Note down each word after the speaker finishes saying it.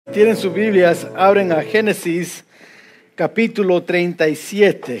Tienen sus Biblias, abren a Génesis capítulo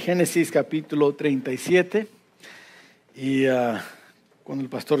 37. Génesis capítulo 37. Y cuando el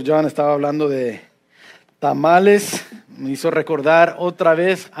pastor John estaba hablando de tamales, me hizo recordar otra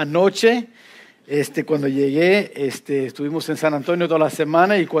vez anoche, cuando llegué, estuvimos en San Antonio toda la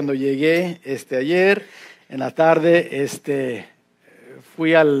semana y cuando llegué ayer en la tarde,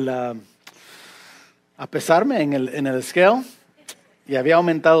 fui a pesarme en el scale. Y había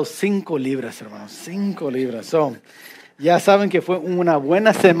aumentado 5 libras, hermanos, 5 libras. Ya saben que fue una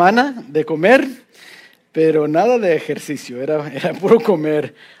buena semana de comer, pero nada de ejercicio, era puro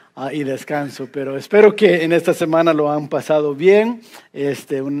comer y descanso. Pero espero que en esta semana lo han pasado bien,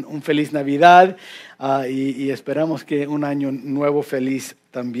 un feliz Navidad y esperamos que un año nuevo feliz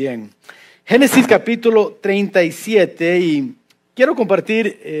también. Génesis capítulo 37 y quiero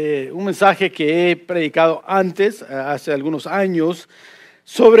compartir un mensaje que he predicado antes, hace algunos años,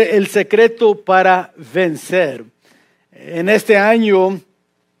 sobre el secreto para vencer. En este año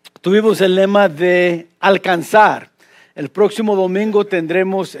tuvimos el lema de alcanzar. El próximo domingo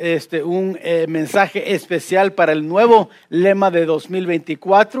tendremos un mensaje especial para el nuevo lema de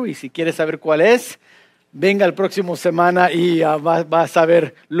 2024 y si quieres saber cuál es, venga el próximo semana y va a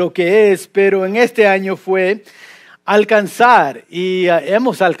saber lo que es. Pero en este año fue alcanzar y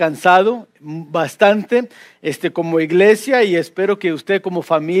hemos alcanzado bastante como iglesia y espero que usted como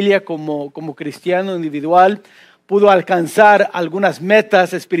familia, como cristiano individual, pudo alcanzar algunas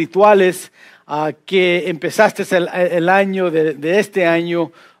metas espirituales que empezaste el año de este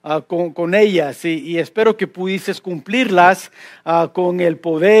año con ellas y espero que pudieses cumplirlas con el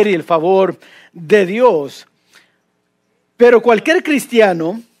poder y el favor de Dios. Pero cualquier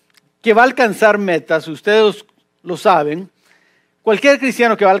cristiano que va a alcanzar metas, ustedes lo saben, cualquier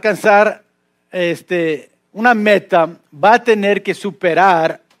cristiano que va a alcanzar una meta va a tener que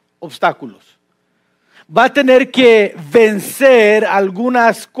superar obstáculos. Va a tener que vencer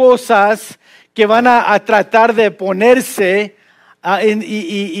algunas cosas que van a tratar de ponerse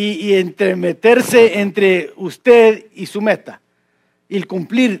y entremeterse entre usted y su meta, y el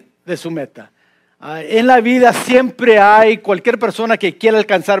cumplir de su meta. En la vida siempre hay, cualquier persona que quiera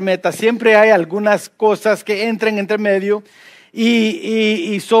alcanzar metas, siempre hay algunas cosas que entran entre medio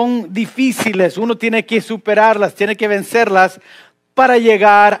y son difíciles. Uno tiene que superarlas, tiene que vencerlas para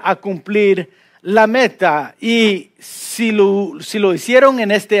llegar a cumplir la meta. Y si lo hicieron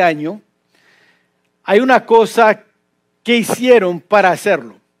en este año, hay una cosa que hicieron para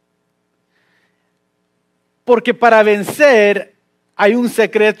hacerlo. Porque para vencer hay un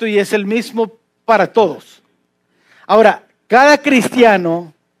secreto y es el mismo para todos. Ahora, cada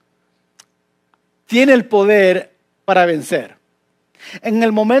cristiano tiene el poder para vencer. En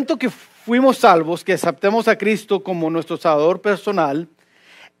el momento que fuimos salvos, que aceptamos a Cristo como nuestro Salvador personal,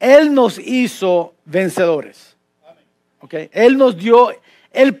 Él nos hizo vencedores. ¿Okay? Él nos dio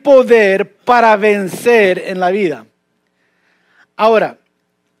el poder para vencer en la vida. Ahora,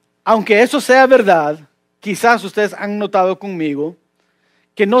 aunque eso sea verdad, quizás ustedes han notado conmigo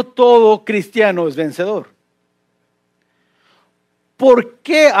que no todo cristiano es vencedor. ¿Por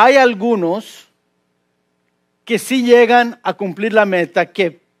qué hay algunos que sí llegan a cumplir la meta,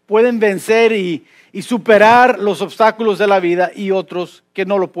 que pueden vencer y superar los obstáculos de la vida y otros que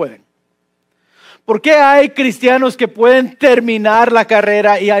no lo pueden? ¿Por qué hay cristianos que pueden terminar la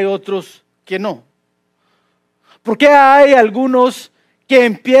carrera y hay otros que no? ¿Por qué hay algunos que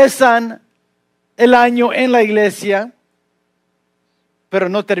empiezan el año en la iglesia pero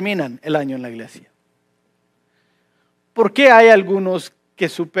no terminan el año en la iglesia? ¿Por qué hay algunos que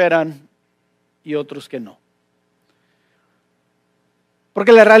superan y otros que no?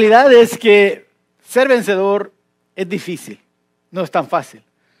 Porque la realidad es que ser vencedor es difícil, no es tan fácil.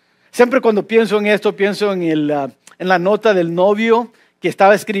 Siempre cuando pienso en esto, pienso en la nota del novio que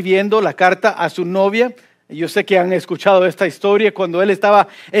estaba escribiendo la carta a su novia. Yo sé que han escuchado esta historia. Cuando él estaba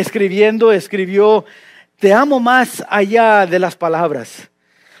escribió: te amo más allá de las palabras.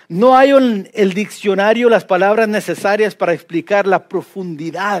 No hay en el diccionario las palabras necesarias para explicar la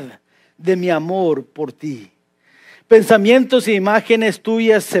profundidad de mi amor por ti. Pensamientos e imágenes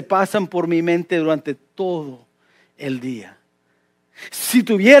tuyas se pasan por mi mente durante todo el día. Si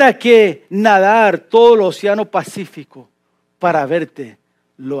tuviera que nadar todo el océano Pacífico para verte,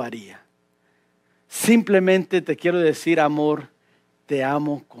 lo haría. Simplemente te quiero decir, amor, te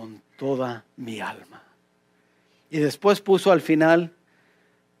amo con toda mi alma. Y después puso al final: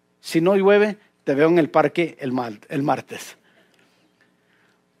 si no llueve, te veo en el parque el martes.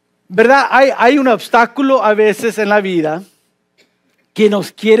 ¿Verdad? Hay un obstáculo a veces en la vida que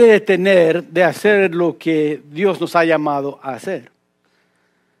nos quiere detener de hacer lo que Dios nos ha llamado a hacer.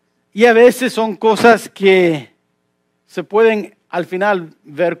 Y a veces son cosas que se pueden al final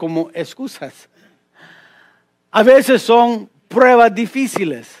ver como excusas. A veces son pruebas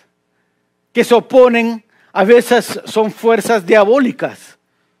difíciles que se oponen, a veces son fuerzas diabólicas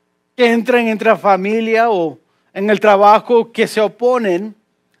que entran entre la familia o en el trabajo, que se oponen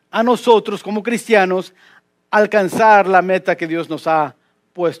a nosotros como cristianos a alcanzar la meta que Dios nos ha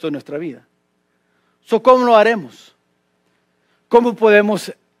puesto en nuestra vida. ¿Cómo lo haremos? ¿Cómo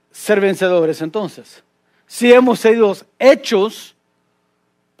podemos ser vencedores entonces? Si hemos sido hechos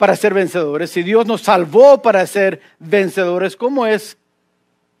para ser vencedores, si Dios nos salvó para ser vencedores, ¿cómo es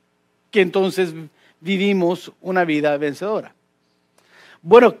que entonces vivimos una vida vencedora?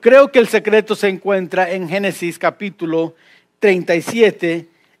 Bueno, creo que el secreto se encuentra en Génesis capítulo 37,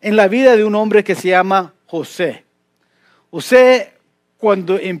 en la vida de un hombre que se llama José. José,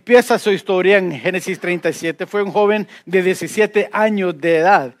 cuando empieza su historia en Génesis 37, fue un joven de 17 años de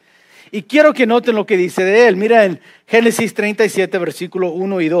edad. Y quiero que noten lo que dice de él. Mira en Génesis 37, versículo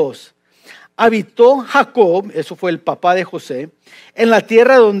 1 y 2. Habitó Jacob, eso fue el papá de José, en la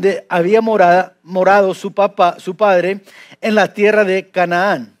tierra donde había morado su padre, en la tierra de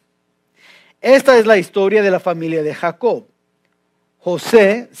Canaán. Esta es la historia de la familia de Jacob.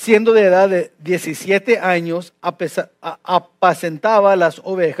 José, siendo de edad de 17 años, apacentaba las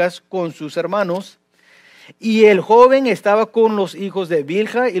ovejas con sus hermanos, y el joven estaba con los hijos de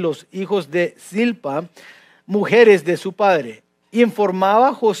Bilha y los hijos de Zilpa, mujeres de su padre. Y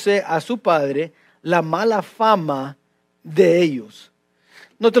informaba José a su padre la mala fama de ellos.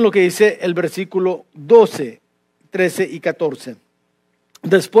 Noten lo que dice el versículo 12, 13 y 14.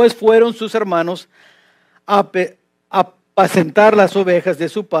 Después fueron sus hermanos a apacentar las ovejas de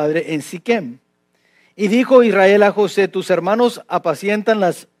su padre en Siquem. Y dijo Israel a José: tus hermanos apacientan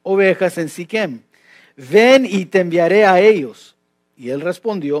las ovejas en Siquem. Ven y te enviaré a ellos. Y él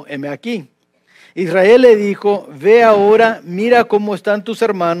respondió: heme aquí. Israel le dijo: ve ahora, mira cómo están tus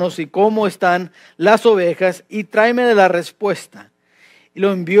hermanos y cómo están las ovejas, y tráeme la respuesta. Y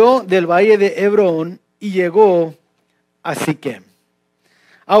lo envió del valle de Hebrón y llegó a Siquem.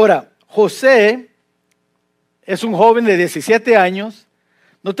 Ahora, José es un joven de 17 años.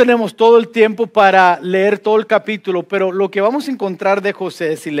 No tenemos todo el tiempo para leer todo el capítulo, pero lo que vamos a encontrar de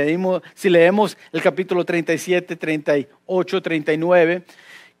José, si leemos el capítulo 37, 38, 39,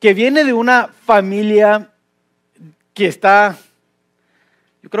 que viene de una familia que está,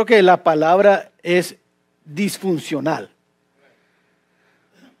 yo creo que la palabra es disfuncional.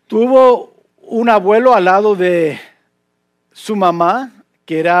 Tuvo un abuelo al lado de su mamá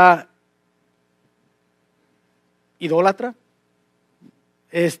que era idólatra.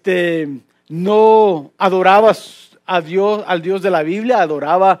 No adoraba a Dios, al Dios de la Biblia,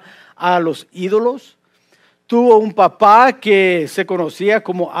 adoraba a los ídolos. Tuvo un papá que se conocía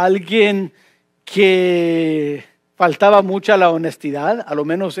como alguien que faltaba mucha la honestidad, a lo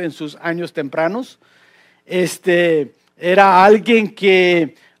menos en sus años tempranos. Era alguien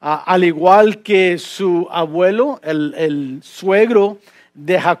que, al igual que su abuelo, el suegro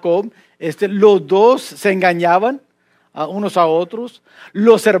de Jacob, los dos se engañaban unos a otros.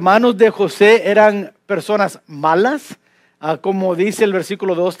 Los hermanos de José eran personas malas, como dice el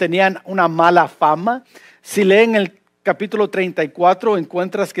versículo 2, tenían una mala fama. Si leen el capítulo 34,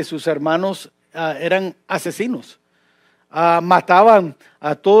 encuentras que sus hermanos eran asesinos. Mataban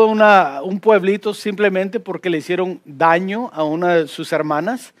a todo un pueblito simplemente porque le hicieron daño a una de sus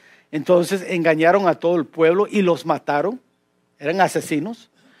hermanas. Entonces engañaron a todo el pueblo y los mataron. Eran asesinos.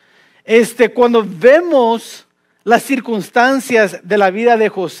 Cuando vemos las circunstancias de la vida de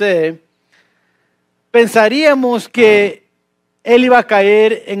José, pensaríamos que él iba a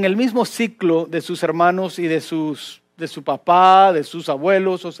caer en el mismo ciclo de sus hermanos y de su papá, de sus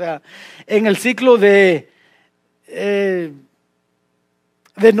abuelos, o sea, en el ciclo de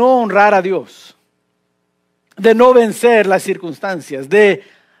no honrar a Dios, de no vencer las circunstancias, de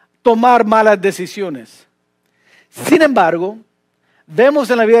tomar malas decisiones. Sin embargo, vemos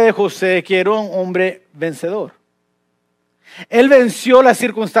en la vida de José que era un hombre vencedor. Él venció las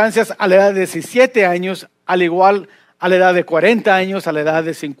circunstancias a la edad de 17 años, al igual a la edad de 40 años, a la edad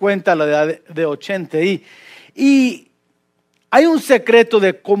de 50, a la edad de 80. Y hay un secreto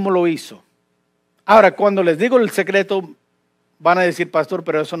de cómo lo hizo. Ahora, cuando les digo el secreto, van a decir: pastor,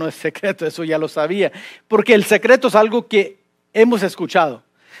 pero eso no es secreto, eso ya lo sabía. Porque el secreto es algo que hemos escuchado.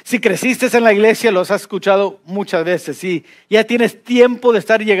 Si creciste en la iglesia, los has escuchado muchas veces. Si ya tienes tiempo de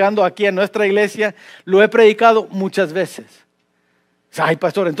estar llegando aquí a nuestra iglesia, lo he predicado muchas veces. Ay,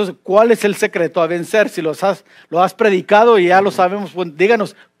 pastor, entonces, ¿cuál es el secreto a vencer? Si lo has predicado y ya lo sabemos, pues,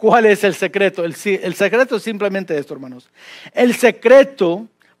 díganos, ¿cuál es el secreto? El secreto es simplemente esto, hermanos. El secreto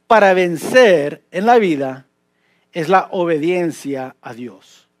para vencer en la vida es la obediencia a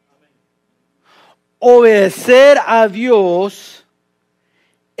Dios. Obedecer a Dios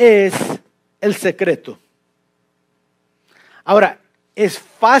es el secreto. Ahora, es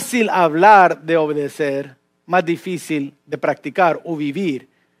fácil hablar de obedecer, más difícil de practicar o vivir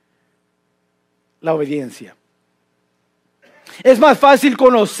la obediencia. Es más fácil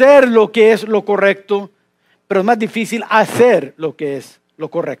conocer lo que es lo correcto, pero es más difícil hacer lo que es lo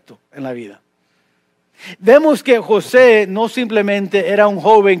correcto en la vida. Vemos que José no simplemente era un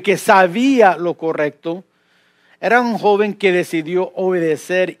joven que sabía lo correcto, era un joven que decidió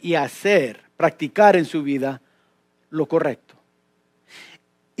obedecer y hacer, practicar en su vida lo correcto.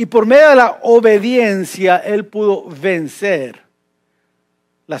 Y por medio de la obediencia, él pudo vencer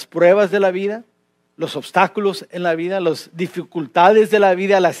las pruebas de la vida, los obstáculos en la vida, las dificultades de la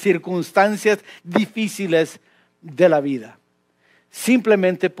vida, las circunstancias difíciles de la vida.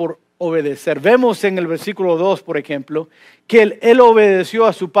 Simplemente por obedecer. Vemos en el versículo 2, por ejemplo, que él obedeció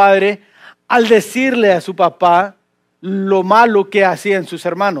a su padre al decirle a su papá lo malo que hacían sus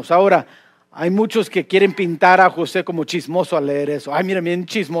hermanos. Ahora, hay muchos que quieren pintar a José como chismoso al leer eso. Ay, mira, bien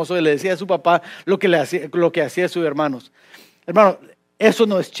chismoso. Y le decía a su papá lo que hacía a sus hermanos. Hermano, eso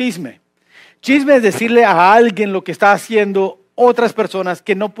no es chisme. Chisme es decirle a alguien lo que está haciendo otras personas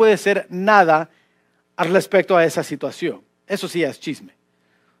que no puede ser nada al respecto a esa situación. Eso sí es chisme.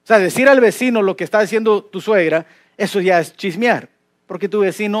 O sea, decir al vecino lo que está haciendo tu suegra, eso ya es chismear. Porque tu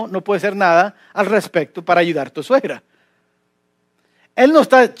vecino no puede hacer nada al respecto para ayudar a tu suegra. Él no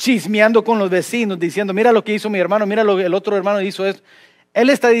está chismeando con los vecinos diciendo, mira lo que hizo mi hermano, mira lo que el otro hermano hizo. Él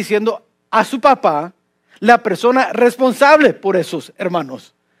está diciendo a su papá, la persona responsable por esos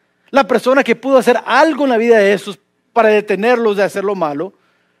hermanos. La persona que pudo hacer algo en la vida de esos para detenerlos de hacer lo malo.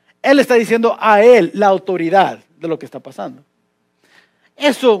 Él está diciendo a él la autoridad de lo que está pasando.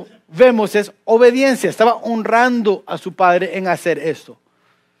 Eso vemos es obediencia. Estaba honrando a su padre en hacer esto.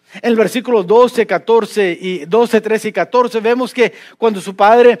 En el versículo 12, 13 y 14 vemos que cuando su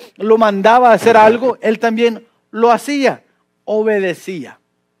padre lo mandaba a hacer algo, él también lo hacía, obedecía.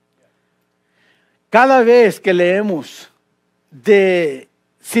 Cada vez que leemos de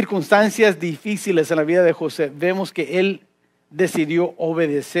circunstancias difíciles en la vida de José, vemos que él decidió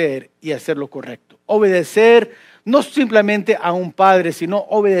obedecer y hacer lo correcto. Obedecer no simplemente a un padre, sino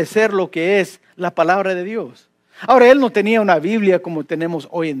obedecer lo que es la palabra de Dios. Ahora, él no tenía una Biblia como tenemos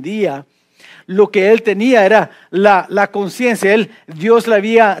hoy en día. Lo que él tenía era la conciencia. Dios le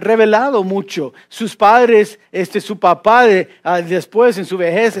había revelado mucho. Sus padres, su papá, después en su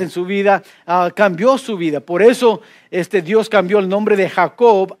vejez, en su vida, cambió su vida. Por eso Dios cambió el nombre de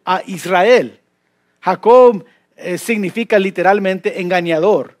Jacob a Israel. Jacob significa literalmente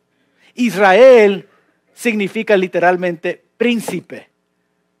engañador. Israel significa literalmente príncipe.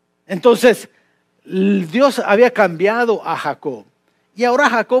 Entonces, Dios había cambiado a Jacob. Y ahora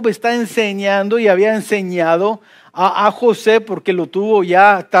Jacob está enseñando y había enseñado a José, porque lo tuvo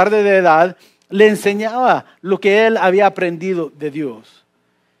ya tarde de edad, le enseñaba lo que él había aprendido de Dios.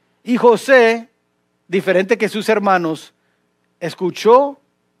 Y José, diferente que sus hermanos, escuchó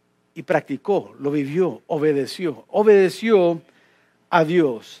y practicó, lo vivió, obedeció a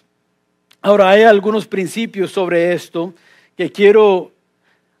Dios. Ahora hay algunos principios sobre esto que quiero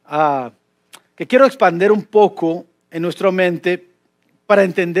expandir un poco en nuestra mente para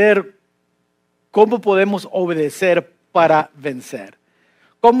entender cómo podemos obedecer para vencer.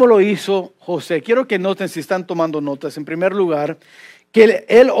 ¿Cómo lo hizo José? Quiero que noten, si están tomando notas, en primer lugar, que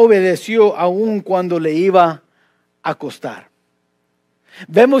él obedeció aún cuando le iba a acostar.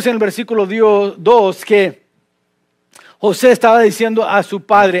 Vemos en el versículo 2 que José estaba diciendo a su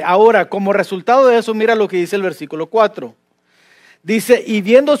padre. Ahora, como resultado de eso, mira lo que dice el versículo 4. Dice, y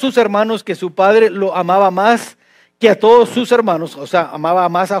viendo sus hermanos que su padre lo amaba más que a todos sus hermanos, o sea, amaba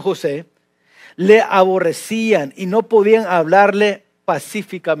más a José, le aborrecían y no podían hablarle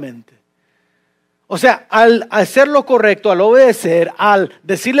pacíficamente. O sea, al hacer lo correcto, al obedecer, al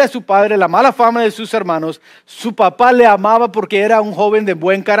decirle a su padre la mala fama de sus hermanos, su papá le amaba porque era un joven de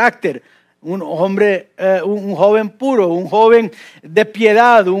buen carácter, un joven puro, un joven de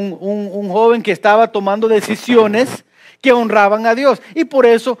piedad, un joven que estaba tomando decisiones que honraban a Dios. Y por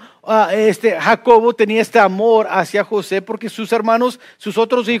eso Jacobo tenía este amor hacia José, porque sus hermanos, sus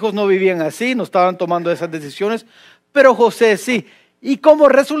otros hijos no vivían así, no estaban tomando esas decisiones, pero José sí. Y como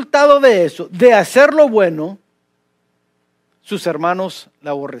resultado de eso, de hacer lo bueno, sus hermanos le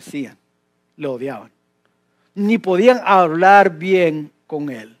aborrecían, le odiaban. Ni podían hablar bien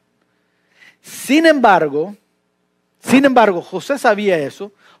con él. Sin embargo, Sin embargo, José sabía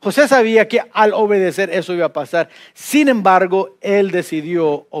eso. José sabía que al obedecer eso iba a pasar. Sin embargo, él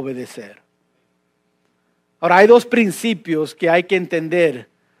decidió obedecer. Ahora, hay dos principios que hay que entender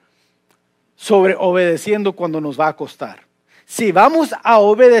sobre obedeciendo cuando nos va a costar. Si vamos a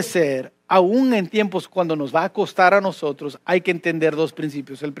obedecer, aún en tiempos cuando nos va a costar a nosotros, hay que entender dos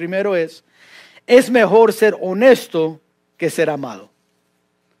principios. El primero es mejor ser honesto que ser amado.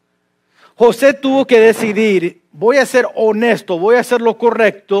 José tuvo que decidir, voy a ser honesto, voy a hacer lo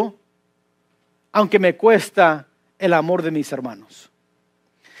correcto, aunque me cuesta el amor de mis hermanos.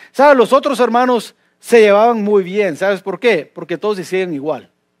 ¿Sabes? Los otros hermanos se llevaban muy bien. ¿Sabes por qué? Porque todos decían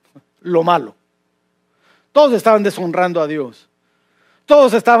igual, lo malo. Todos estaban deshonrando a Dios.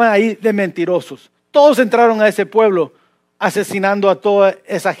 Todos estaban ahí de mentirosos. Todos entraron a ese pueblo asesinando a toda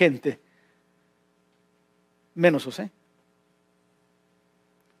esa gente. Menos José.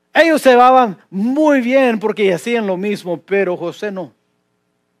 Ellos se llevaban muy bien porque hacían lo mismo, pero José no.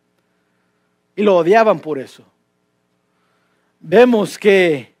 Y lo odiaban por eso. Vemos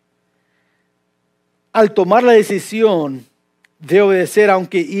que al tomar la decisión de obedecer,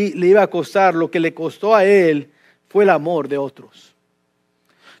 aunque le iba a costar, lo que le costó a él fue el amor de otros.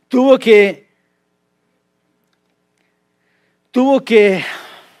 Tuvo que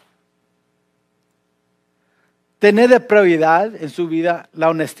tener de prioridad en su vida la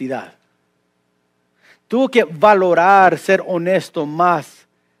honestidad. Tuvo que valorar ser honesto más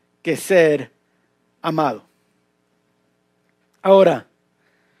que ser amado. Ahora,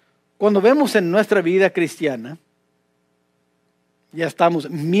 cuando vemos en nuestra vida cristiana, ya estamos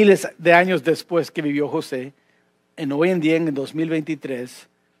miles de años después que vivió José, hoy en día en 2023,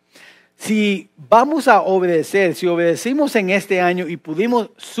 si vamos a obedecer, si obedecimos en este año y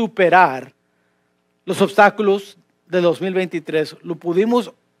pudimos superar los obstáculos de 2023, lo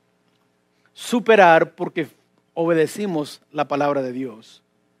pudimos superar porque obedecimos la palabra de Dios.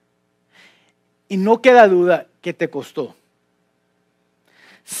 Y no queda duda que te costó.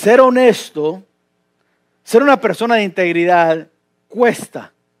 Ser honesto, ser una persona de integridad,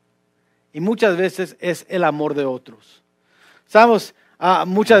 cuesta. Y muchas veces es el amor de otros. Sabemos,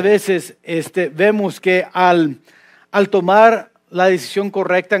 muchas veces vemos que al tomar la decisión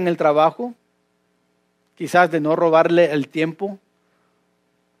correcta en el trabajo, quizás de no robarle el tiempo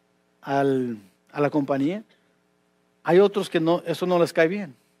a la compañía, hay otros que eso no les cae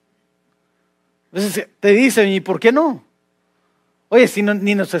bien. Entonces te dicen, ¿y por qué no? Oye, si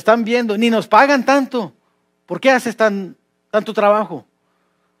ni nos están viendo, ni nos pagan tanto, ¿por qué haces tanto trabajo?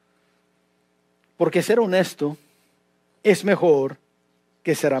 Porque ser honesto es mejor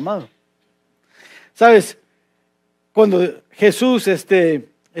que ser amado. ¿Sabes? Cuando Jesús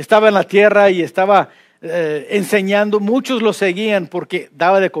estaba en la tierra y estaba enseñando, muchos lo seguían porque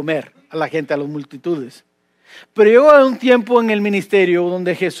daba de comer a la gente, a las multitudes. Pero llegó un tiempo en el ministerio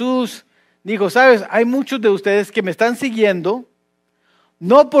donde Jesús dijo, ¿sabes? Hay muchos de ustedes que me están siguiendo,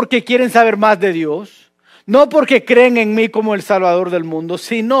 no porque quieren saber más de Dios, no porque creen en mí como el Salvador del mundo,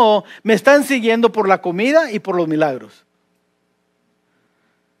 sino me están siguiendo por la comida y por los milagros.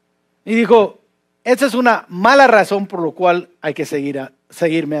 Y dijo, esa es una mala razón por la cual hay que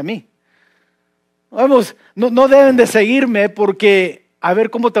seguirme a mí. Vamos, no deben de seguirme porque a ver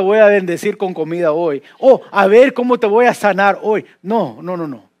cómo te voy a bendecir con comida hoy, o a ver cómo te voy a sanar hoy. No.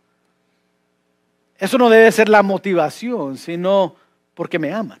 Eso no debe ser la motivación, sino porque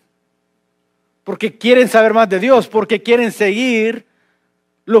me aman. Porque quieren saber más de Dios, porque quieren seguir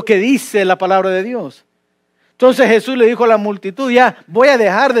lo que dice la palabra de Dios. Entonces Jesús le dijo a la multitud, ya voy a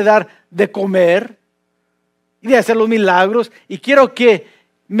dejar de dar de comer y de hacer los milagros y quiero que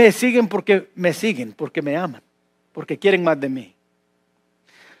me siguen, porque me aman, porque quieren más de mí.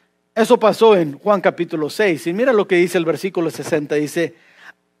 Eso pasó en Juan capítulo 6 y mira lo que dice el versículo 60, dice,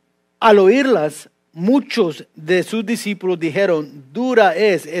 al oírlas, muchos de sus discípulos dijeron, dura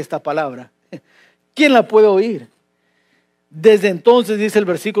es esta palabra. ¿Quién la puede oír? Desde entonces, dice el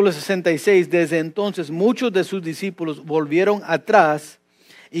versículo 66, desde entonces muchos de sus discípulos volvieron atrás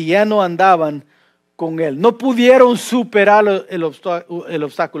y ya no andaban con él. No pudieron superar el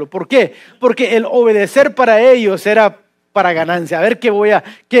obstáculo. ¿Por qué? Porque el obedecer para ellos era para ganancia. A ver qué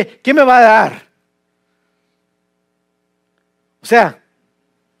me va a dar. O sea,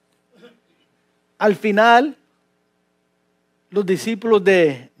 al final, los discípulos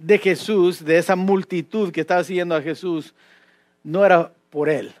de Jesús, de esa multitud que estaba siguiendo a Jesús, no era por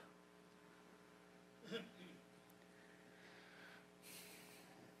él.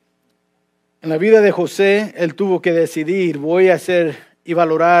 En la vida de José, él tuvo que decidir, voy a hacer y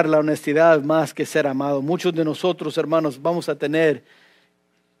valorar la honestidad más que ser amado. Muchos de nosotros, hermanos, vamos a tener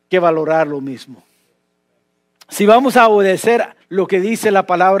que valorar lo mismo. Si vamos a obedecer lo que dice la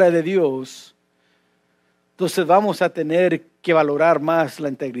palabra de Dios, entonces vamos a tener que valorar más la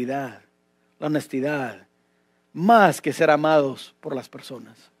integridad, la honestidad, más que ser amados por las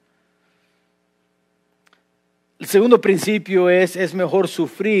personas. El segundo principio es mejor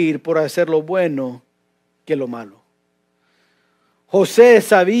sufrir por hacer lo bueno que lo malo. José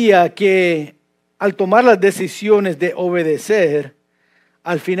sabía que al tomar las decisiones de obedecer,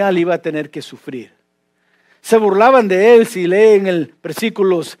 al final iba a tener que sufrir. Se burlaban de él, si leen el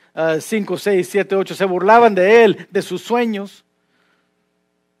versículos 5, 6, 7, 8, se burlaban de él, de sus sueños.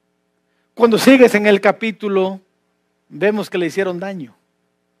 Cuando sigues en el capítulo, vemos que le hicieron daño,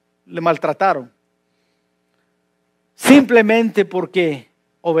 le maltrataron, simplemente porque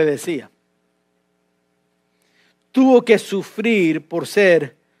obedecía. Tuvo que sufrir por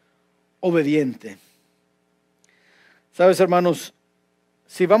ser obediente. ¿Sabes, hermanos?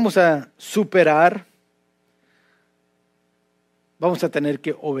 Si vamos a superar, vamos a tener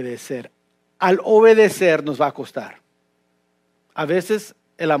que obedecer. Al obedecer nos va a costar. A veces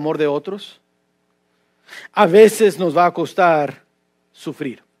el amor de otros. A veces nos va a costar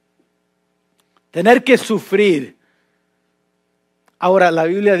sufrir. Tener que sufrir. Ahora la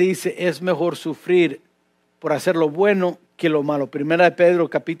Biblia dice es mejor sufrir por hacer lo bueno que lo malo. Primera de Pedro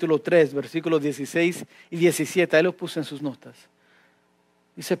capítulo 3 versículos 16 y 17. Ahí lo puse en sus notas.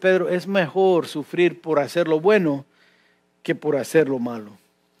 Dice Pedro, es mejor sufrir por hacer lo bueno que por hacer lo malo.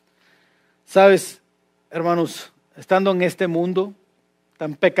 Sabes, hermanos, estando en este mundo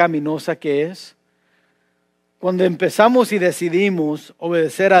tan pecaminosa que es, cuando empezamos y decidimos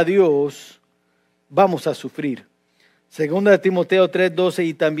obedecer a Dios, vamos a sufrir. Segunda de Timoteo 3:12,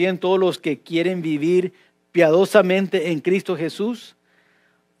 y también todos los que quieren vivir piadosamente en Cristo Jesús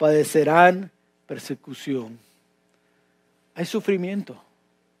padecerán persecución. Hay sufrimiento.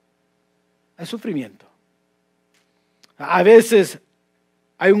 Hay sufrimiento. A veces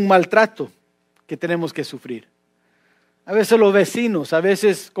hay un maltrato que tenemos que sufrir. A veces los vecinos, a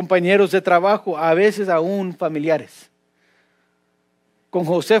veces compañeros de trabajo, a veces aún familiares. Con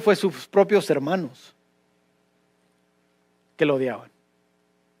José fue sus propios hermanos que lo odiaban.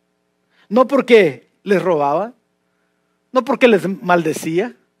 No porque les robaba, no porque les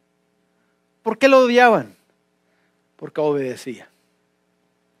maldecía. ¿Por qué lo odiaban? Porque obedecía.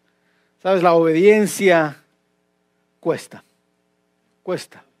 ¿Sabes? La obediencia cuesta.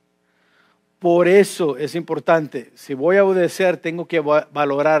 Por eso es importante, si voy a obedecer, tengo que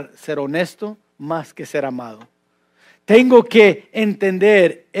valorar ser honesto más que ser amado. Tengo que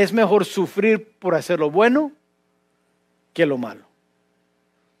entender, es mejor sufrir por hacer lo bueno que lo malo.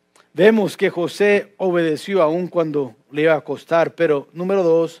 Vemos que José obedeció aún cuando le iba a costar, pero número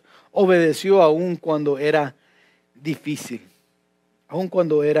 2, obedeció aún cuando era difícil. Aún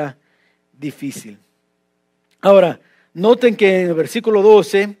cuando era difícil. Ahora, noten que en el versículo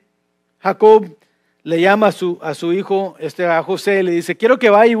 12, Jacob le llama a su hijo, a José, y le dice, quiero que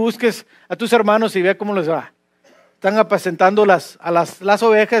vaya y busques a tus hermanos y vea cómo les va. Están apacentando las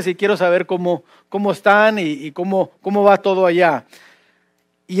ovejas y quiero saber cómo están y cómo va todo allá.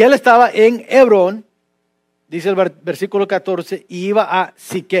 Y él estaba en Hebrón, dice el versículo 14, y iba a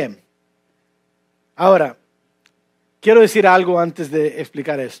Siquem. Ahora, quiero decir algo antes de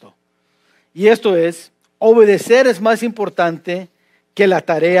explicar esto. Y esto es, obedecer es más importante que la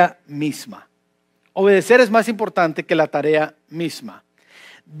tarea misma. Obedecer es más importante que la tarea misma.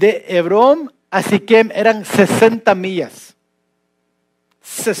 De Hebrón a Siquem eran 60 millas.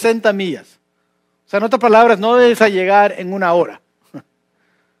 60 millas. O sea, en otras palabras, no debes a llegar en una hora.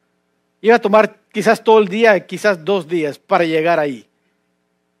 Iba a tomar quizás todo el día, quizás 2 días para llegar ahí.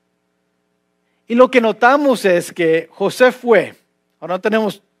 Y lo que notamos es que José fue, ahora no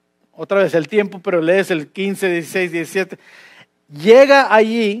tenemos otra vez el tiempo, pero lees el 15, 16, 17. Llega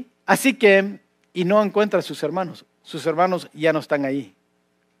allí a Siquem y no encuentra a sus hermanos. Sus hermanos ya no están allí.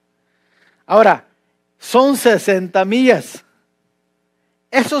 Ahora, son 60 millas.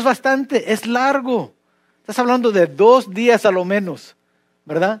 Eso es bastante, es largo. Estás hablando de 2 días a lo menos,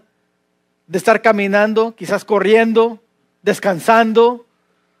 ¿verdad? De estar caminando, quizás corriendo, descansando.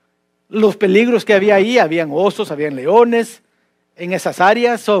 Los peligros que había ahí, habían osos, habían leones en esas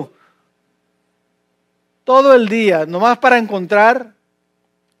áreas. Todo el día, nomás para encontrar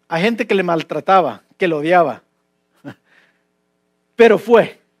a gente que le maltrataba, que lo odiaba. Pero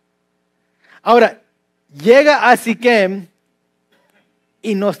fue. Ahora, llega a Siquem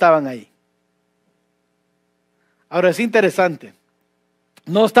y no estaban ahí. Ahora es interesante.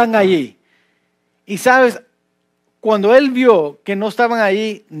 No están allí. Y sabes, cuando él vio que no estaban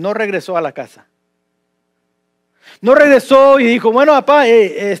ahí, no regresó a la casa. No regresó y dijo, bueno, papá,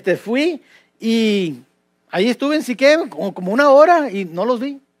 fui y Ahí estuve en Siquem como una hora y no los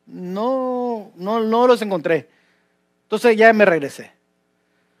vi. No los encontré. Entonces ya me regresé.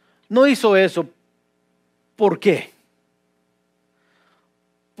 No hizo eso. ¿Por qué?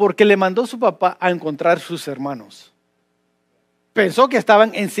 Porque le mandó su papá a encontrar sus hermanos. Pensó que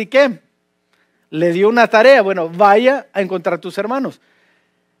estaban en Siquem. Le dio una tarea. Bueno, vaya a encontrar tus hermanos.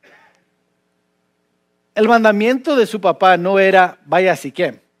 El mandamiento de su papá no era vaya a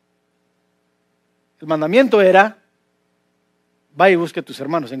Siquem. El mandamiento era vaya y busque a tus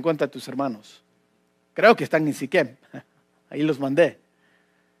hermanos, encuentra a tus hermanos. Creo que están en Siquem. Ahí los mandé.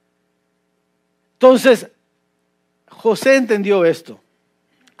 Entonces, José entendió esto.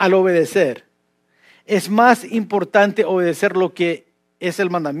 Al obedecer, es más importante obedecer lo que es el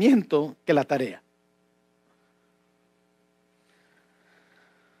mandamiento que la tarea.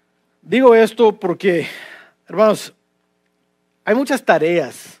 Digo esto porque, hermanos, hay muchas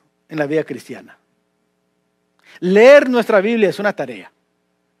tareas en la vida cristiana. Leer nuestra Biblia es una tarea.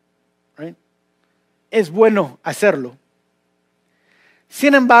 ¿Right? Es bueno hacerlo.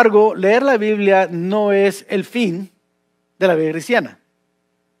 Sin embargo, leer la Biblia no es el fin de la vida cristiana.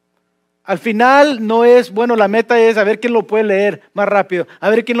 Al final no es, bueno, la meta es a ver quién lo puede leer más rápido, a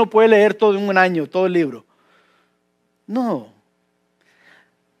ver quién lo puede leer todo en un año, todo el libro. No.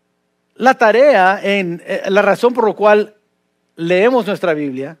 La tarea, la razón por la cual leemos nuestra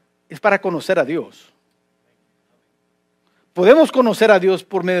Biblia es para conocer a Dios. Podemos conocer a Dios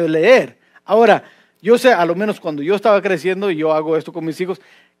por medio de leer. Ahora, yo sé, a lo menos cuando yo estaba creciendo, y yo hago esto con mis hijos,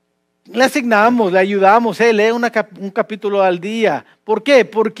 le asignamos, le ayudamos, lee un capítulo al día. ¿Por qué?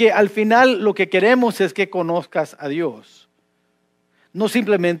 Porque al final lo que queremos es que conozcas a Dios. No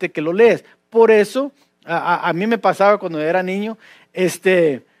simplemente que lo lees. Por eso, a mí me pasaba cuando era niño,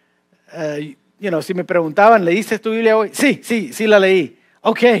 si me preguntaban, ¿leíste tu Biblia hoy? Sí la leí.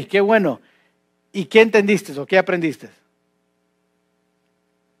 Ok, qué bueno. ¿Y qué entendiste o qué aprendiste?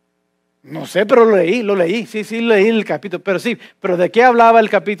 No sé, pero lo leí. Sí, leí el capítulo. Pero ¿de qué hablaba el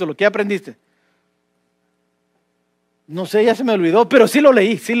capítulo? ¿Qué aprendiste? No sé, ya se me olvidó, pero sí lo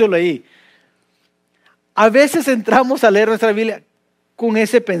leí. A veces entramos a leer nuestra Biblia con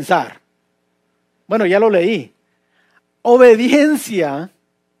ese pensar. Bueno, ya lo leí. Obediencia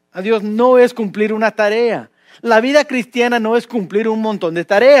a Dios no es cumplir una tarea. La vida cristiana no es cumplir un montón de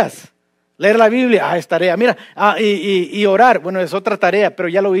tareas. Leer la Biblia, es tarea. Mira, y orar, bueno, es otra tarea, pero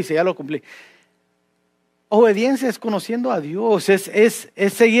ya lo hice, ya lo cumplí. Obediencia es conociendo a Dios, es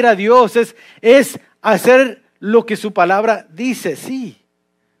seguir a Dios, es hacer lo que su palabra dice, sí,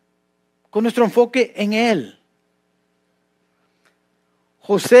 con nuestro enfoque en Él.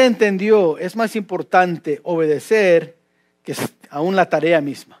 José entendió, es más importante obedecer que aún la tarea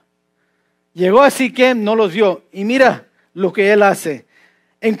misma. Llegó a Siquem, no los vio, y mira lo que él hace.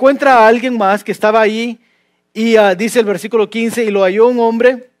 Encuentra a alguien más que estaba allí y dice el versículo 15, y lo halló un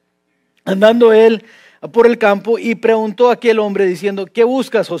hombre andando él por el campo y preguntó a aquel hombre diciendo, ¿qué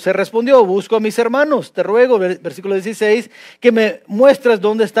buscas? José respondió, busco a mis hermanos, te ruego, versículo 16, que me muestras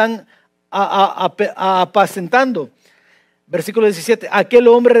dónde están apacentando. Versículo 17, aquel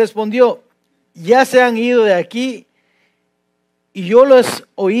hombre respondió, ya se han ido de aquí y yo los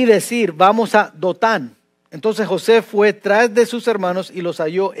oí decir, vamos a Dotán. Entonces José fue tras de sus hermanos y los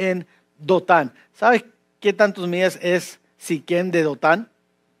halló en Dotán. ¿Sabes qué tantos millas es Siquem de Dotán?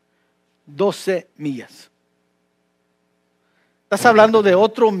 12 millas. Estás hablando de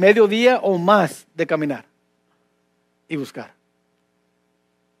otro mediodía o más de caminar y buscar.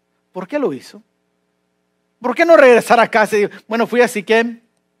 ¿Por qué lo hizo? ¿Por qué no regresar a casa y decir, bueno, fui a Siquem?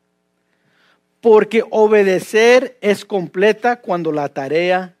 Porque obedecer es completa cuando la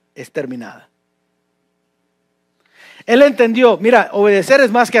tarea es terminada. Él entendió, mira, obedecer es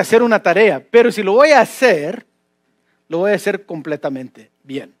más que hacer una tarea, pero si lo voy a hacer completamente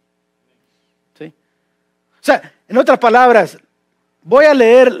bien. ¿Sí? O sea, en otras palabras, voy a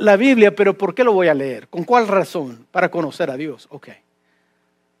leer la Biblia, pero ¿por qué lo voy a leer? ¿Con cuál razón? Para conocer a Dios. Ok.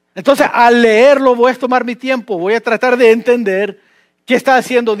 Entonces, al leerlo voy a tomar mi tiempo, voy a tratar de entender qué está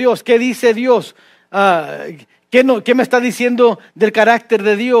haciendo Dios, qué dice Dios, qué me está diciendo del carácter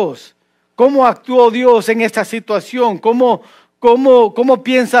de Dios. ¿Cómo actuó Dios en esta situación? ¿Cómo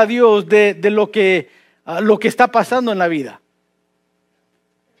piensa Dios de lo que está pasando en la vida?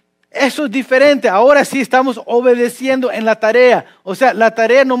 Eso es diferente. Ahora sí estamos obedeciendo en la tarea. O sea, la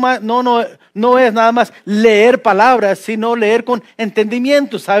tarea no es nada más leer palabras, sino leer con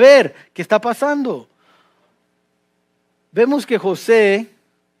entendimiento, saber qué está pasando. Vemos que José,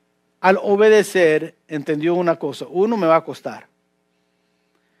 al obedecer, entendió una cosa. Uno, me va a costar.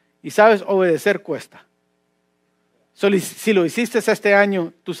 Y sabes, obedecer cuesta. Si lo hiciste este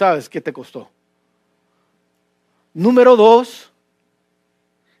año, tú sabes qué te costó. Número 2,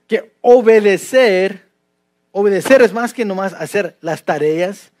 que obedecer es más que nomás hacer las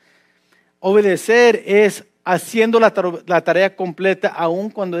tareas. Obedecer es haciendo la tarea completa aun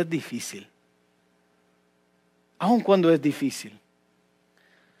cuando es difícil. Aun cuando es difícil.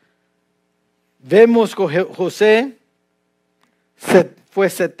 Vemos que José fue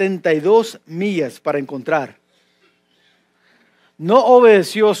 72 millas para encontrar. No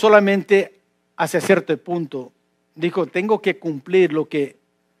obedeció solamente hacia cierto punto. Dijo, tengo que cumplir lo que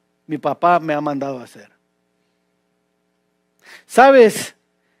mi papá me ha mandado a hacer. ¿Sabes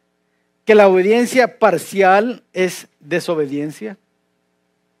que la obediencia parcial es desobediencia?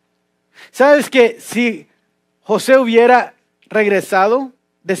 ¿Sabes que si José hubiera regresado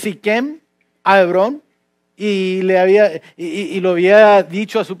de Siquem a Hebrón y lo había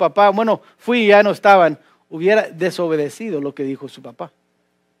dicho a su papá, bueno, fui y ya no estaban, hubiera desobedecido lo que dijo su papá?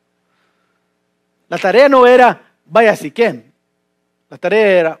 La tarea no era, vaya a Siquem. La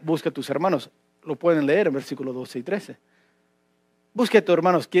tarea era, busca a tus hermanos. Lo pueden leer en versículos 12 y 13. Busque a tus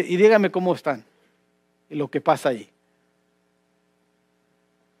hermanos y dígame cómo están y lo que pasa ahí.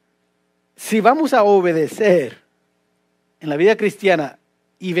 Si vamos a obedecer en la vida cristiana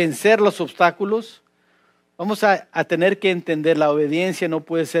y vencer los obstáculos, vamos a tener que entender la obediencia no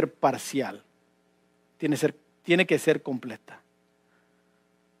puede ser parcial. Tiene que ser completa.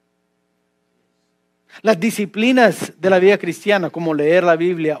 Las disciplinas de la vida cristiana, como leer la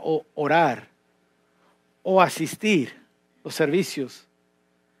Biblia o orar o asistir los servicios,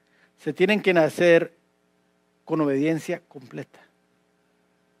 se tienen que hacer con obediencia completa,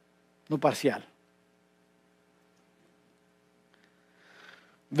 no parcial.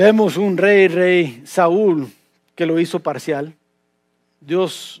 Vemos un rey Saúl que lo hizo parcial.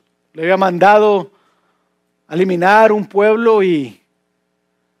 Dios le había mandado a eliminar un pueblo y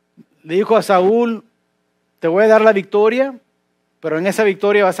le dijo a Saúl, te voy a dar la victoria, pero en esa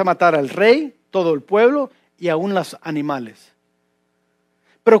victoria vas a matar al rey, todo el pueblo y aún los animales.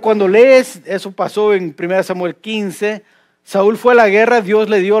 Pero cuando lees, eso pasó en 1 Samuel 15, Saúl fue a la guerra, Dios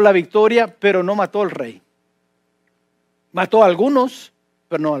le dio la victoria, pero no mató al rey. Mató a algunos,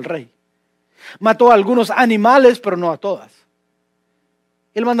 pero no al rey. Mató a algunos animales, pero no a todas.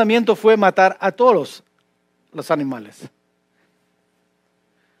 El mandamiento fue matar a todos los animales.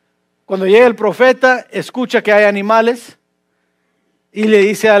 Cuando llega el profeta, escucha que hay animales y le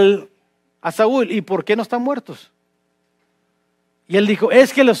dice a Saúl, ¿y por qué no están muertos? Y él dijo,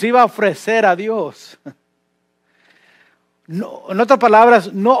 es que los iba a ofrecer a Dios. No, en otras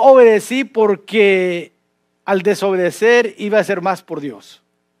palabras, no obedecí porque al desobedecer iba a ser más por Dios.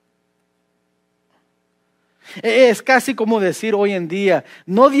 Es casi como decir hoy en día,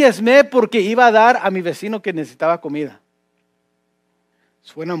 no diezmé porque iba a dar a mi vecino que necesitaba comida.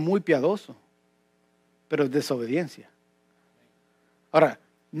 Suena muy piadoso, pero es desobediencia. Ahora,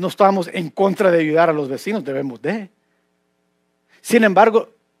 no estamos en contra de ayudar a los vecinos, debemos de. Sin embargo,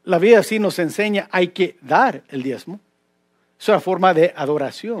 la vida sí nos enseña, hay que dar el diezmo. Es una forma de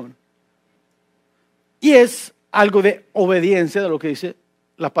adoración. Y es algo de obediencia de lo que dice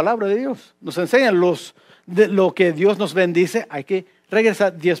la palabra de Dios. Nos enseña de lo que Dios nos bendice, hay que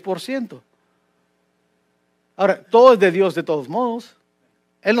regresar 10%. Ahora, todo es de Dios de todos modos.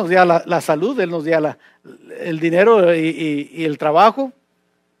 Él nos da la salud, Él nos da el dinero y el trabajo.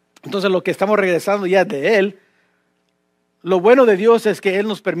 Entonces lo que estamos regresando ya es de Él. Lo bueno de Dios es que Él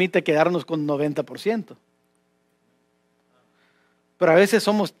nos permite quedarnos con 90%. Pero a veces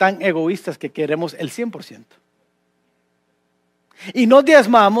somos tan egoístas que queremos el 100%. Y no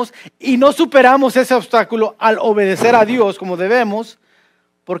diezmamos y no superamos ese obstáculo al obedecer a Dios como debemos,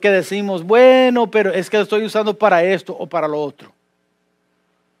 porque decimos, bueno, pero es que lo estoy usando para esto o para lo otro.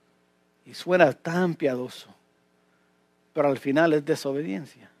 Y suena tan piadoso, pero al final es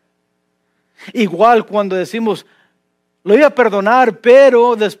desobediencia. Igual cuando decimos, lo iba a perdonar,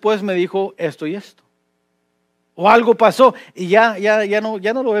 pero después me dijo esto y esto. O algo pasó y ya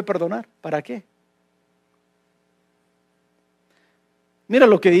no lo voy a perdonar. ¿Para qué? Mira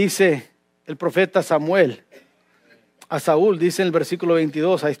lo que dice el profeta Samuel a Saúl. Dice en el versículo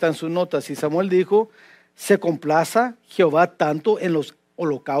 22, ahí están sus notas. Y Samuel dijo, ¿se complaza Jehová tanto en los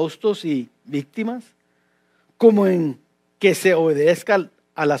holocaustos y víctimas como en que se obedezca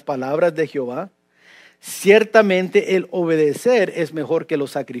a las palabras de Jehová? Ciertamente el obedecer es mejor que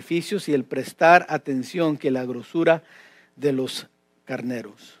los sacrificios y el prestar atención que la grosura de los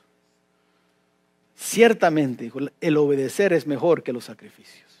carneros. Ciertamente, dijo, el obedecer es mejor que los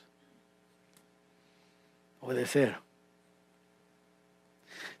sacrificios. Obedecer.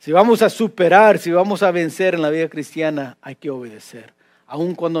 Si vamos a superar, si vamos a vencer en la vida cristiana, hay que obedecer.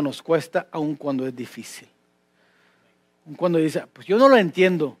 Aun cuando nos cuesta, aun cuando es difícil. Cuando dice, pues yo no lo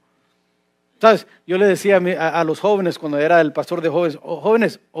entiendo. ¿Sabes? Yo le decía a los jóvenes cuando era el pastor de jóvenes,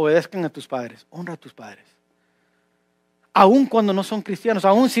 jóvenes, obedezcan a tus padres, honra a tus padres. Aun cuando no son cristianos,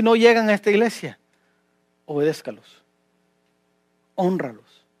 aun si no llegan a esta iglesia, obedézcalos,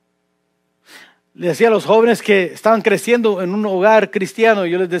 hónralos. Le decía a los jóvenes que estaban creciendo en un hogar cristiano,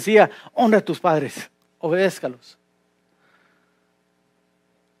 yo les decía, honra a tus padres, obedézcalos.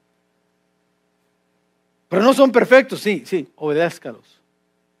 Pero no son perfectos, sí, obedézcalos,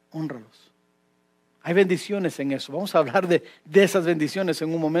 hónralos. Hay bendiciones en eso. Vamos a hablar de esas bendiciones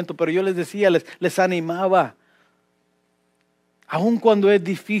en un momento, pero yo les decía, les animaba. Aun cuando es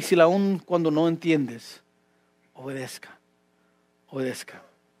difícil, aun cuando no entiendes, obedezca.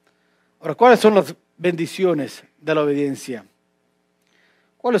 Ahora, ¿cuáles son las bendiciones de la obediencia?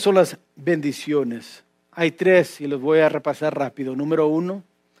 ¿Cuáles son las bendiciones? Hay 3 y los voy a repasar rápido. Número 1,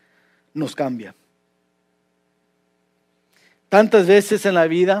 nos cambia. Tantas veces en la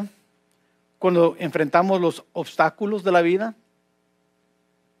vida, cuando enfrentamos los obstáculos de la vida,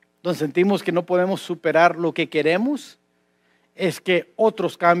 donde sentimos que no podemos superar lo que queremos, es que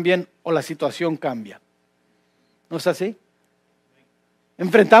otros cambien o la situación cambia. ¿No es así?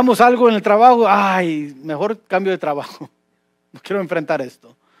 Enfrentamos algo en el trabajo, mejor cambio de trabajo. No quiero enfrentar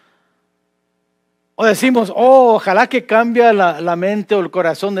esto. O decimos, ojalá que cambie la mente o el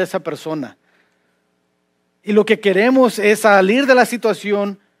corazón de esa persona. Y lo que queremos es salir de la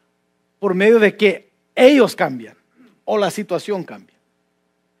situación por medio de que ellos cambian o la situación cambia.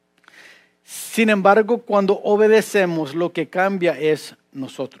 Sin embargo, cuando obedecemos, lo que cambia es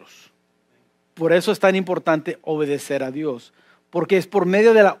nosotros. Por eso es tan importante obedecer a Dios, porque es por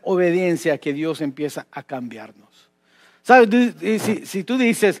medio de la obediencia que Dios empieza a cambiarnos. ¿Sabes? Si tú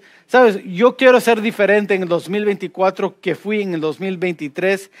dices, ¿sabes? Yo quiero ser diferente en el 2024 que fui en el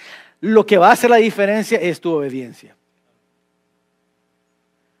 2023, lo que va a hacer la diferencia es tu obediencia.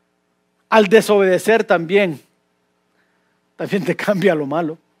 Al desobedecer también te cambia lo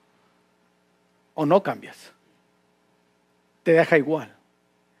malo. O no cambias. Te deja igual.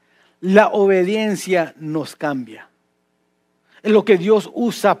 La obediencia nos cambia. Es lo que Dios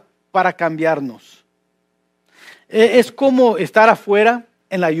usa para cambiarnos. Es como estar afuera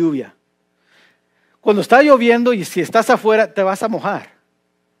en la lluvia. Cuando está lloviendo y si estás afuera te vas a mojar.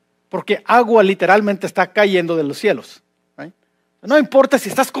 Porque agua literalmente está cayendo de los cielos. ¿Right? No importa si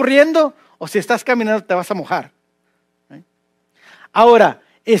estás corriendo o si estás caminando, te vas a mojar. ¿Right? Ahora,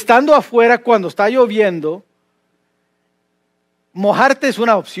 estando afuera cuando está lloviendo, mojarte es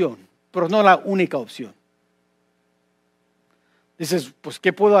una opción, pero no la única opción. Dices, pues,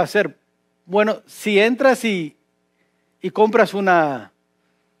 ¿qué puedo hacer? Bueno, si entras y compras una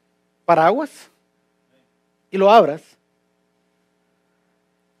paraguas y lo abras,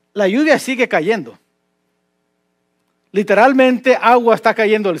 la lluvia sigue cayendo. Literalmente agua está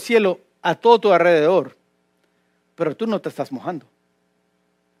cayendo del cielo a todo tu alrededor, pero tú no te estás mojando.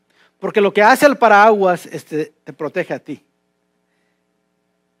 Porque lo que hace el paraguas es te protege a ti.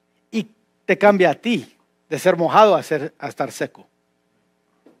 Y te cambia a ti de ser mojado a estar seco.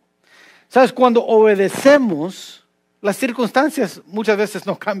 ¿Sabes? Cuando obedecemos, las circunstancias muchas veces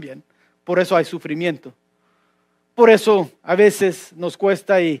no cambian. Por eso hay sufrimiento. Por eso a veces nos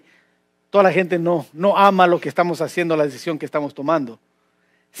cuesta y toda la gente no ama lo que estamos haciendo, la decisión que estamos tomando.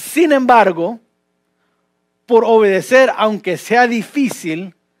 Sin embargo, por obedecer, aunque sea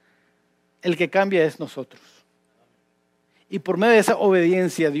difícil, el que cambia es nosotros. Y por medio de esa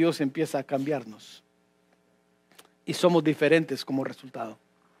obediencia Dios empieza a cambiarnos. Y somos diferentes como resultado.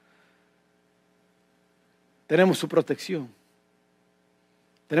 Tenemos su protección.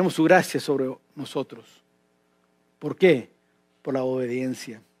 Tenemos su gracia sobre nosotros. ¿Por qué? Por la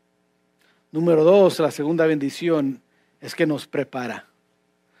obediencia. Número 2, la segunda bendición es que nos prepara.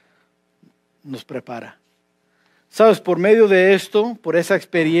 Nos prepara. ¿Sabes? Por medio de esto, por esa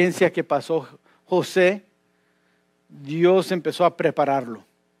experiencia que pasó José, Dios empezó a prepararlo.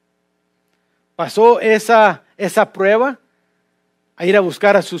 Pasó esa prueba a ir a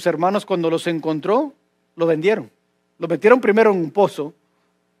buscar a sus hermanos. Cuando los encontró, lo vendieron. Lo metieron primero en un pozo,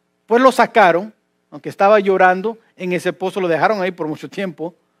 pues lo sacaron, aunque estaba llorando en ese pozo, lo dejaron ahí por mucho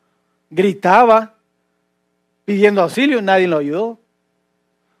tiempo. Gritaba, pidiendo auxilio, nadie lo ayudó.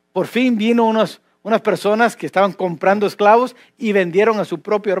 Por fin vino unas personas que estaban comprando esclavos y vendieron a su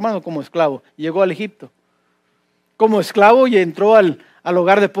propio hermano como esclavo. Llegó al Egipto como esclavo y entró al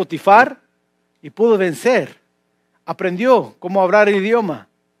hogar de Potifar y pudo vencer. Aprendió cómo hablar el idioma.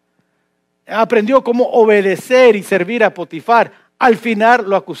 Aprendió cómo obedecer y servir a Potifar. Al final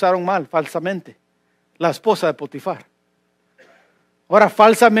lo acusaron mal, falsamente. La esposa de Potifar. Ahora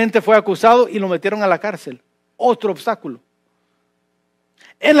falsamente fue acusado y lo metieron a la cárcel. otro obstáculo.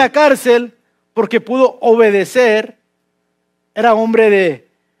 En la cárcel, porque pudo obedecer, era hombre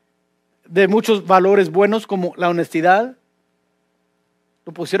de muchos valores buenos como la honestidad.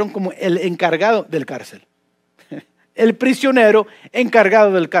 Lo pusieron como el encargado del cárcel. El prisionero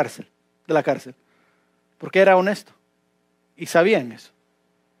encargado de la cárcel. Porque era honesto. Y sabían eso.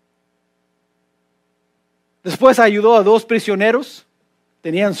 Después ayudó a 2 prisioneros.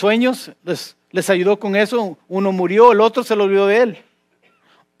 Tenían sueños. Les ayudó con eso. Uno murió, el otro se lo olvidó de él.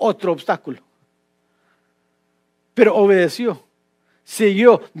 Otro obstáculo. Pero obedeció.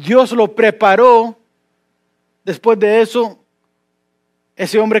 Siguió. Dios lo preparó. Después de eso,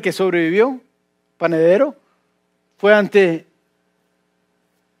 ese hombre que sobrevivió, panadero, fue ante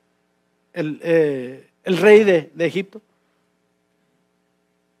el rey de Egipto.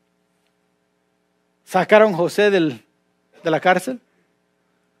 Sacaron a José de la cárcel.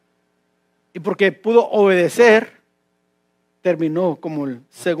 Y porque pudo obedecer, terminó como el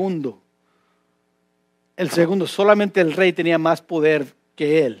segundo. El segundo, solamente el rey tenía más poder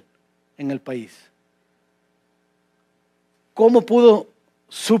que él en el país. ¿Cómo pudo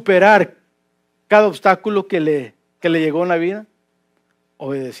superar cada obstáculo que le llegó en la vida?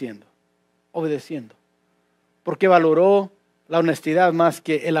 Obedeciendo. Porque valoró la honestidad más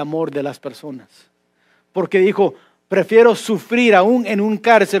que el amor de las personas. Porque dijo, prefiero sufrir aún en un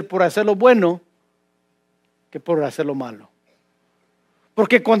cárcel por hacer lo bueno que por hacer lo malo.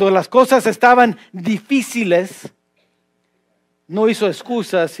 Porque cuando las cosas estaban difíciles, no hizo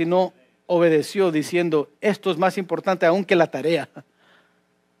excusas, sino obedeció diciendo, esto es más importante aún que la tarea.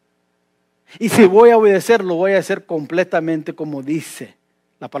 Y si voy a obedecer, lo voy a hacer completamente como dice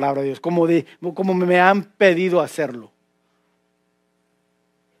la palabra de Dios, como me han pedido hacerlo.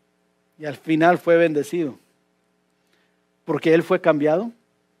 Y al final fue bendecido. Porque él fue cambiado.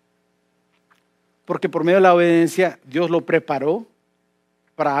 Porque por medio de la obediencia Dios lo preparó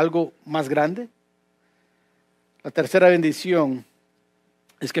para algo más grande. La tercera bendición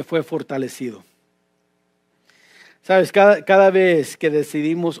es que fue fortalecido. Sabes, cada vez que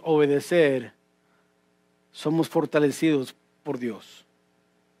decidimos obedecer, somos fortalecidos por Dios.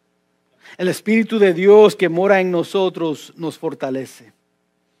 El Espíritu de Dios que mora en nosotros nos fortalece.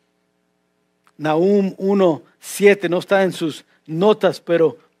 Nahum 1:7 no está en sus notas,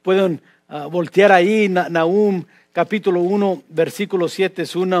 pero pueden voltear ahí. Nahum capítulo 1, versículo 7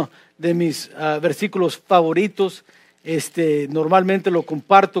 es uno de mis versículos favoritos. Normalmente lo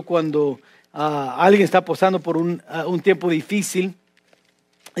comparto cuando alguien está pasando por un tiempo difícil.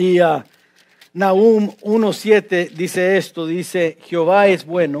 Y Nahum 1:7 dice esto, dice, Jehová es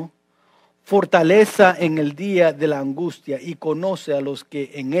bueno, fortaleza en el día de la angustia y conoce a los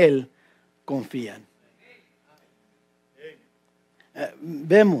que en él confían.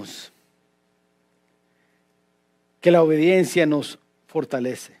 Vemos que la obediencia nos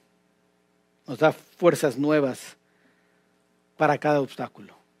fortalece, nos da fuerzas nuevas para cada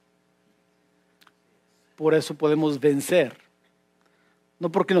obstáculo. Por eso podemos vencer,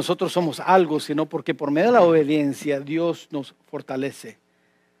 no porque nosotros somos algo, sino porque por medio de la obediencia Dios nos fortalece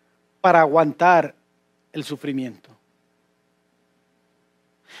para aguantar el sufrimiento,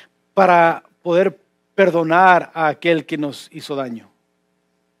 para poder perdonar a aquel que nos hizo daño,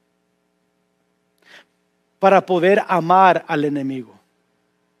 para poder amar al enemigo.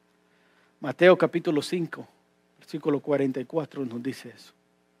 Mateo capítulo 5, versículo 44 nos dice eso.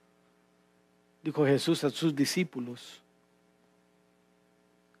 Dijo Jesús a sus discípulos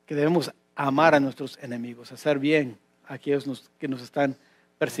que debemos amar a nuestros enemigos, hacer bien a aquellos que nos están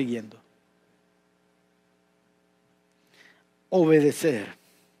persiguiendo. Obedecer.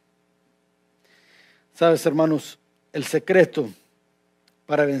 Sabes, hermanos, el secreto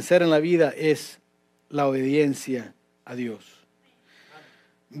para vencer en la vida es la obediencia a Dios.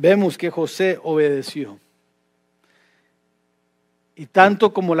 Vemos que José obedeció. Y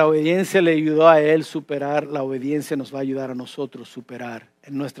tanto como la obediencia le ayudó a él superar, la obediencia nos va a ayudar a nosotros superar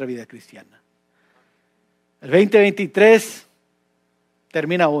en nuestra vida cristiana. El 2023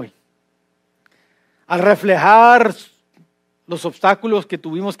 termina hoy. Al reflejar los obstáculos que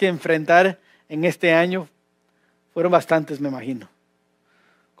tuvimos que enfrentar en este año, fueron bastantes, me imagino.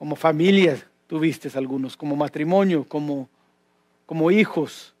 Como familia tuviste algunos, como matrimonio, como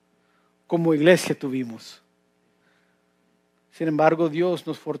hijos, como iglesia tuvimos. Sin embargo, Dios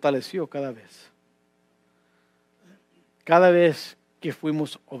nos fortaleció cada vez que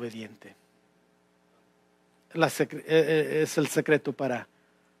fuimos obedientes. Es el secreto para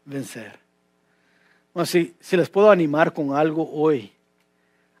vencer. Bueno, si les puedo animar con algo hoy,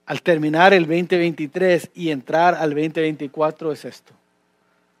 al terminar el 2023 y entrar al 2024, es esto.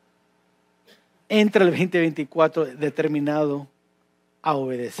 entra el 2024 determinado a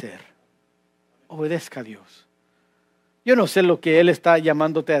obedecer. Obedezca a Dios. Yo no sé lo que Él está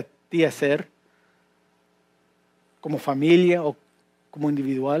llamándote a ti a hacer, como familia o como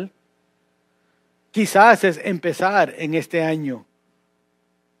individual. Quizás es empezar en este año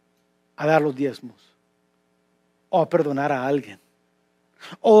a dar los diezmos, o a perdonar a alguien,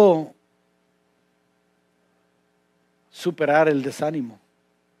 o superar el desánimo,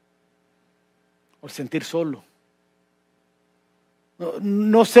 o sentir solo.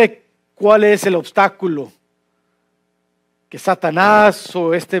 No sé cuál es el obstáculo que Satanás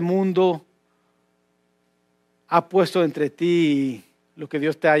o este mundo ha puesto entre ti y lo que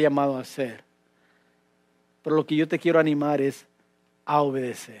Dios te ha llamado a hacer. Pero lo que yo te quiero animar es a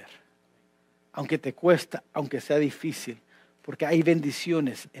obedecer. Aunque te cuesta, aunque sea difícil, porque hay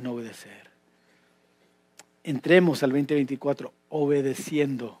bendiciones en obedecer. Entremos al 2024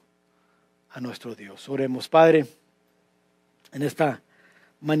 obedeciendo a nuestro Dios. Oremos. Padre, en esta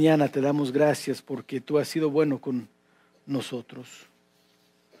mañana te damos gracias porque tú has sido bueno con nosotros.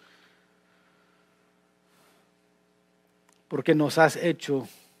 Porque nos has hecho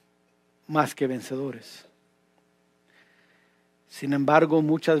más que vencedores. Sin embargo,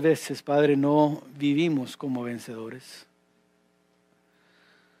 muchas veces, Padre, no vivimos como vencedores.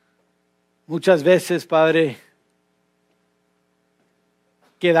 Muchas veces, Padre,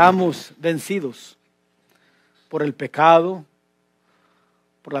 quedamos vencidos por el pecado,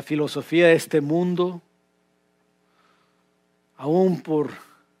 por la filosofía de este mundo, aún por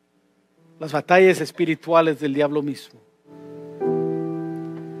las batallas espirituales del diablo mismo.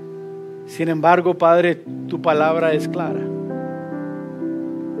 Sin embargo, Padre, tu palabra es clara.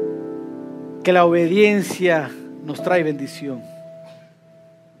 Que la obediencia nos trae bendición.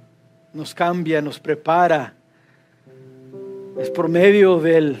 Nos cambia, nos prepara. Es por medio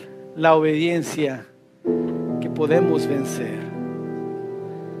de la obediencia que podemos vencer.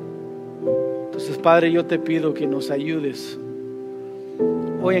 Entonces, Padre, yo te pido que nos ayudes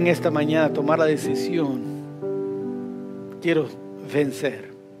hoy en esta mañana a tomar la decisión. Quiero vencer.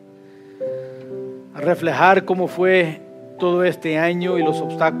 A reflejar cómo fue todo este año y los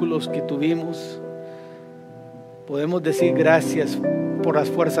obstáculos que tuvimos. Podemos decir gracias por las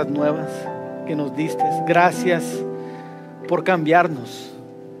fuerzas nuevas que nos diste. Gracias por cambiarnos.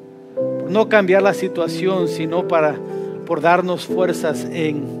 Por no cambiar la situación, sino por darnos fuerzas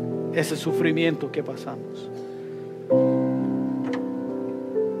en ese sufrimiento que pasamos.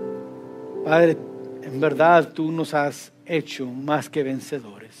 Padre, en verdad tú nos has hecho más que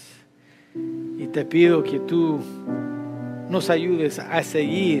vencedores. Y te pido que tú nos ayudes a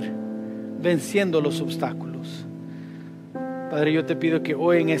seguir venciendo los obstáculos. Padre, yo te pido que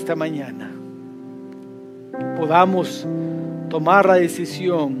hoy en esta mañana podamos tomar la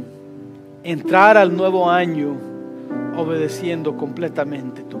decisión, entrar al nuevo año obedeciendo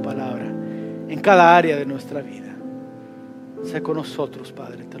completamente tu palabra en cada área de nuestra vida. Sé con nosotros,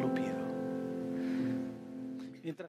 Padre, te lo pido.